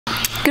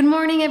Good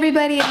morning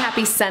everybody and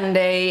happy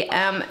Sunday.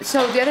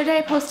 So the other day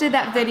I posted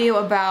that video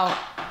about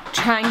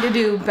trying to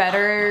do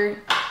better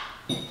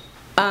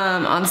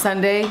on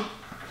Sunday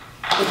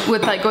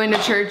with like going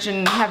to church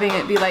and having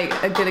it be like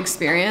a good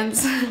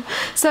experience.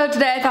 So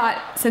today I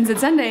thought, since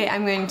it's Sunday,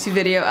 I'm going to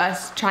video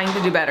us trying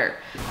to do better.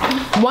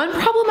 One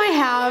problem I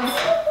have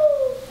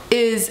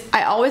is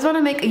I always want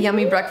to make a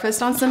yummy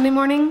breakfast on Sunday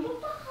morning,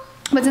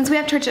 but since we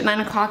have church at 9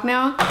 o'clock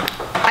now,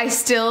 I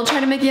still try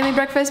to make a yummy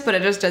breakfast, but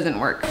it just doesn't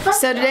work.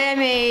 So today I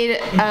made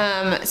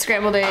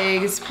scrambled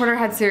eggs. Porter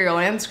had cereal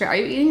and Are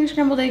you eating your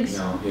scrambled eggs?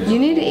 No. You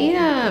need to eat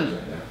them.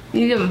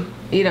 Eat them.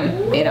 Eat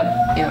them. Eat them.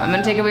 Eat them. I'm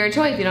gonna take away your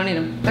toy if you don't eat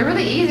them. They're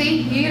really easy.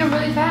 You eat them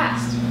really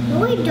fast.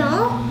 No, I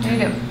don't. There you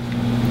go.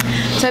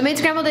 So I made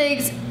scrambled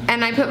eggs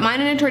and I put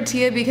mine in a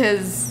tortilla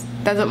because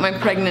that's what my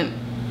pregnant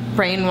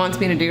brain wants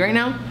me to do right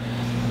now.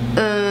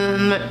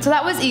 So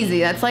that was easy.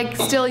 That's like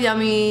still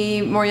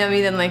yummy, more yummy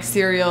than like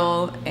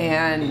cereal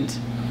and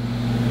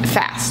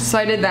fast. So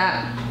I did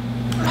that.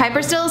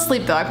 Piper's still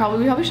asleep though.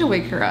 We probably should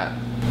wake her up.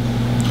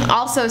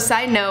 Also,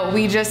 side note,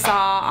 we just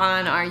saw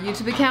on our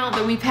YouTube account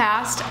that we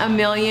passed 1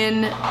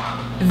 million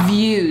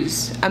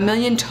views, 1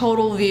 million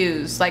total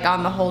views, like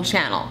on the whole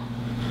channel.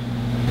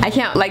 I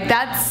can't, like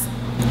that's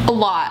a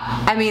lot.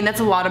 I mean, that's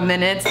a lot of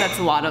minutes. That's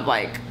a lot of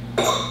like,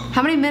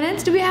 how many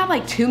minutes do we have?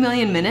 Like 2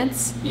 million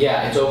minutes?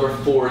 Yeah, it's over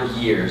 4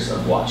 years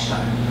of watch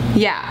time.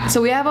 Yeah,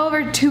 so we have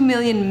over 2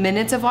 million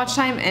minutes of watch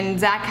time, and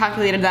Zach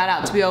calculated that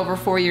out to be over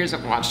 4 years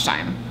of watch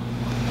time.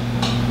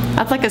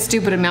 That's like a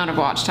stupid amount of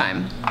watch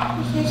time.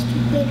 There's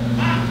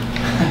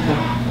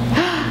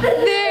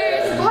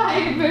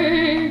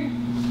Piper.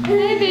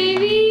 Hi,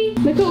 baby.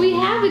 Look what we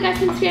have. We got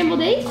some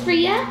scrambled eggs for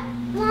ya.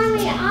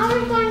 Mommy, I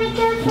was going to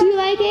go for... Do you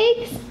like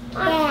eggs? Yeah,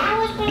 I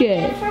was going to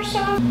go for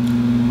some...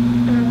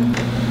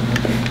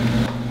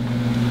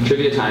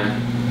 Trivia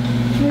time.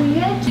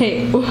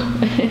 Hey.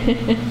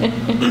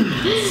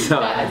 So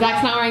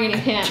Zach's not wearing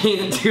any pants.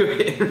 Can't do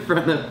it in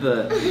front of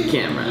the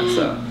camera,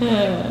 so.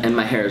 And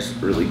my hair's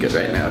really good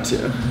right now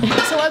too.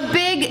 So a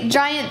big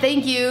giant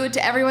thank you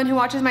to everyone who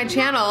watches my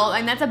channel,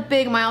 and that's a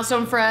big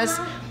milestone for us.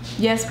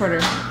 Yes,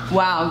 Porter.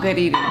 Wow, good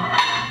eating.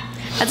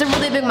 That's a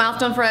really big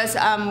milestone for us.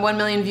 1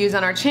 million views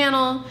on our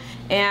channel,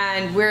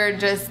 and we're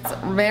just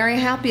very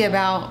happy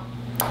about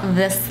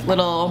this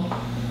little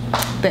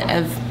bit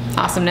of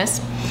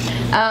awesomeness.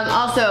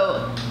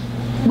 Also,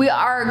 we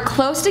are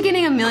close to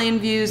getting 1 million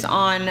views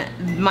on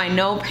my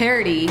no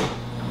parody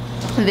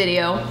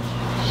video.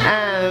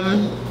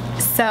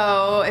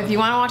 So if you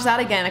want to watch that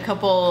again a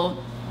couple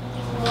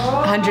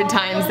 100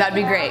 times, that'd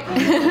be great.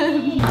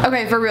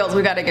 Okay, for reals,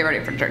 we gotta get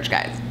ready for church,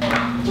 guys.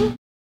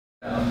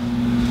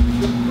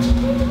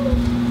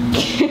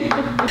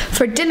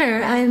 For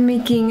dinner, I'm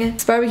making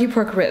barbecue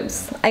pork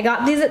ribs. I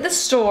got these at the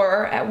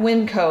store at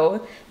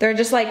Winco. They're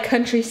just like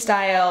country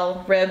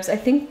style ribs. I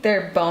think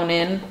they're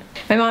bone-in.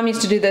 My mom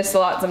used to do this a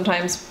lot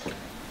sometimes.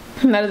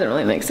 That doesn't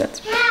really make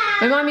sense.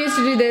 My mom used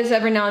to do this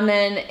every now and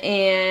then,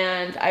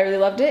 and I really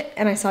loved it.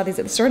 And I saw these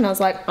at the store and I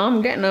was like,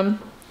 I'm getting them.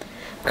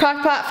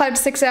 Crock pot, 5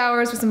 to 6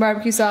 hours with some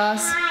barbecue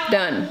sauce.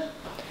 Done.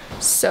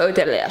 So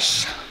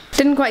delish.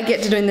 Didn't quite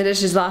get to doing the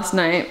dishes last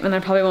night, and I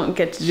probably won't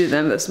get to do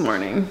them this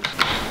morning.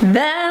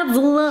 That's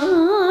life.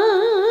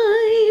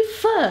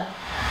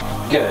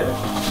 Good.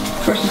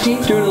 Brush your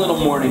teeth. Doing a little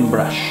morning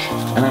brush.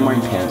 And I'm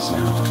wearing pants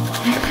now.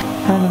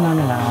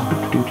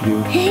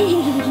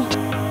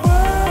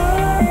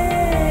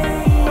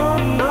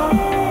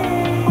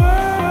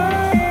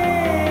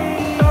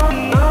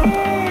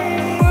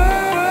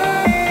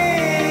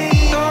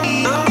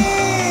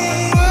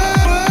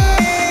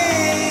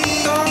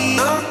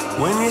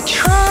 When you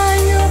try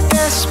your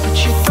best but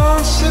you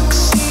don't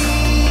succeed,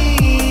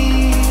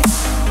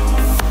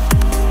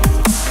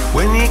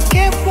 when you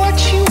get what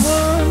you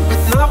want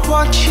but not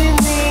what you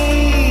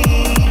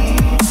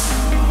need,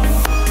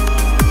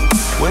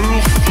 when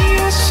you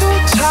feel so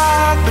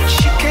tired but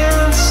you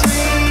can't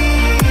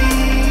sleep,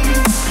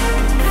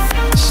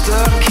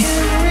 stuck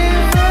in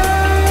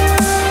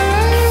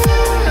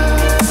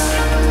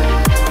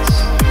reverse,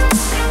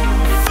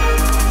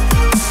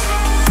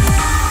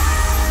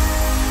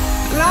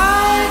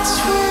 lights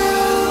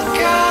will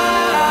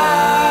guide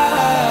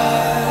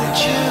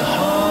you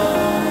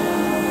home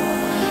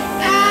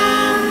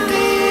and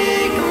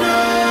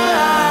ignite.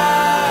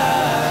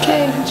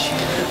 Okay,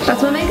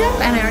 that's my makeup,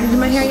 and I already did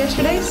my hair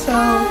yesterday, so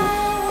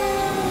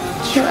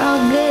you're all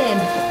good.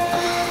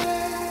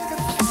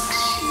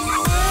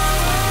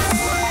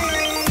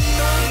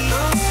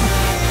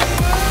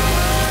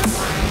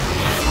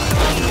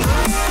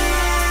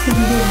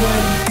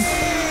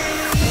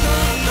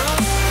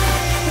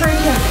 Where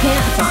you have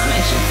pants on,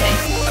 I should say.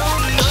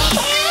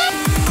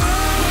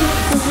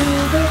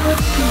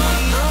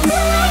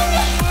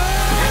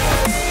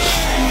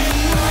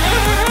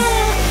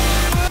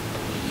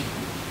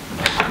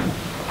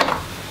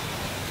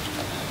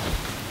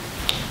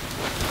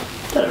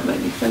 Thought it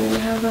might be funny to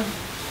have a...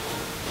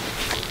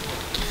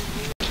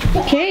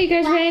 Okay, you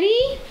guys ready?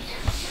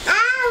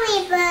 I'll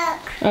read book.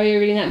 Oh, you're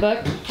reading that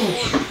book?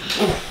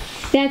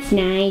 That's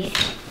nice.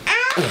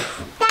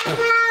 That's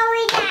how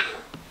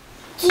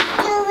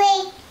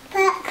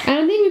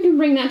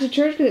that to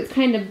church because it's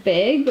kind of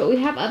big, but we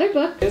have other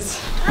books.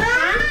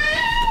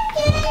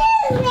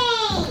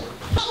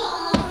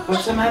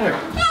 What's the matter?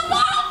 What?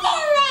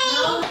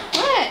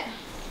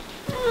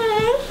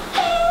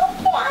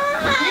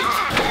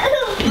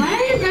 Why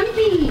are you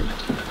grumpy?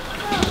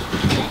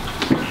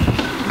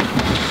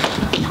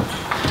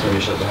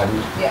 Maybe shut the head.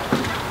 Yeah.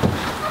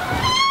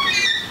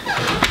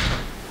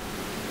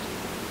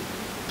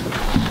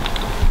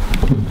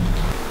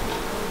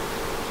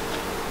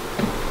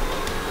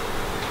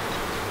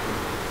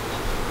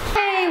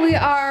 Hey, we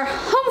are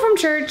home from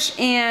church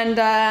and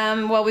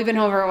well, we've been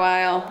home for a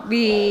while.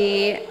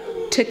 We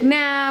took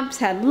naps,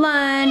 had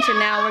lunch, and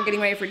now we're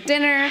getting ready for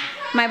dinner.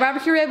 My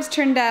barbecue ribs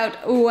turned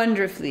out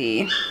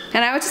wonderfully.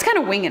 And I was just kind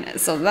of winging it,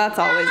 so that's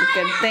always a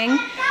good thing.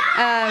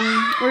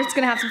 We're just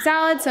gonna have some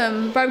salad,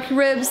 some barbecue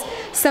ribs,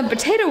 some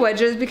potato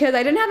wedges because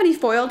I didn't have any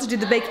foil to do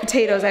the baked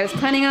potatoes I was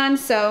planning on,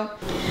 so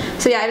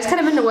yeah, I just cut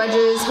them into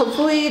wedges.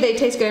 Hopefully they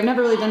taste good. I've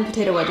never really done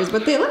potato wedges,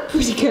 but they look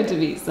pretty good to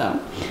me, so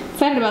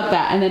excited about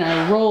that. And then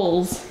our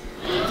rolls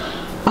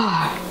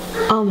are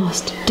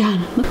almost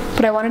done.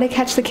 But I wanted to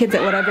catch the kids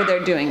at whatever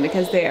they're doing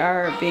because they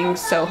are being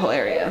so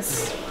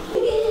hilarious.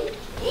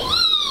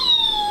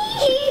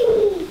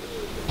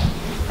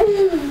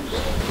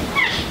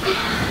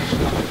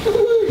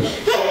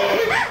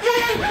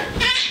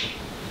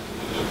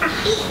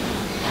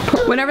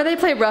 Whenever they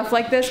play rough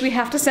like this, we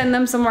have to send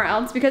them somewhere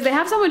else because they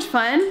have so much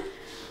fun,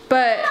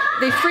 but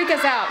they freak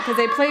us out because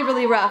they play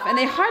really rough and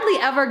they hardly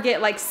ever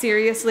get like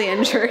seriously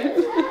injured.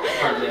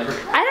 Hardly ever.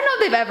 I don't know if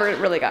they've ever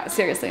really got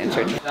seriously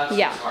injured.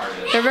 Yeah,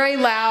 they're very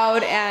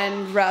loud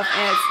and rough,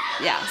 and it's,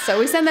 yeah, so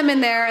we send them in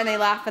there and they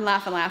laugh and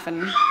laugh and laugh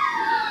and...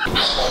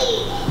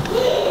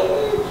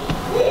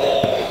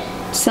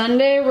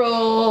 Sunday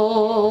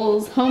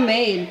rolls,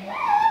 homemade.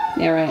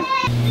 Yeah, right.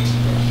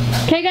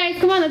 Okay guys,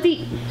 come on, let's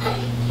eat.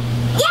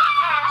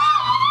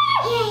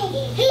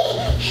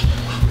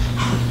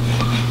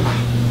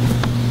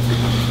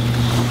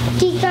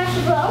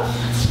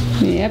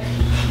 Yep.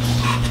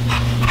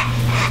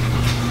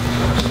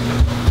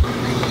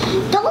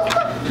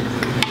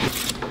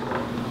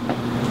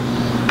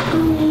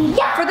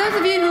 For those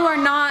of you who are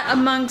not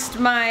amongst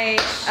my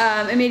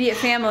immediate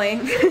family,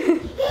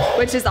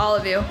 which is all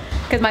of you,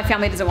 because my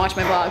family doesn't watch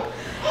my vlog,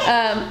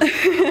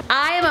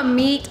 I am a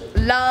meat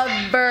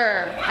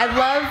lover. I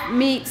love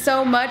meat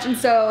so much, and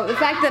so the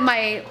fact that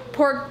my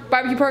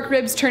barbecue pork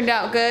ribs turned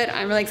out good,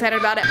 I'm really excited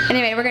about it.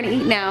 Anyway, we're gonna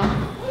eat now.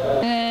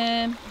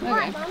 Okay.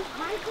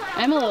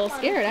 I'm a little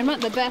scared. I'm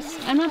not the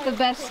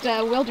best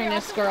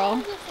wilderness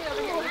girl.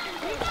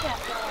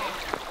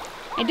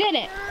 I did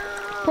it.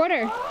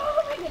 Porter,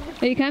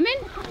 are you coming?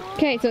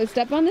 Okay, so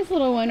step on this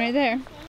little one right there.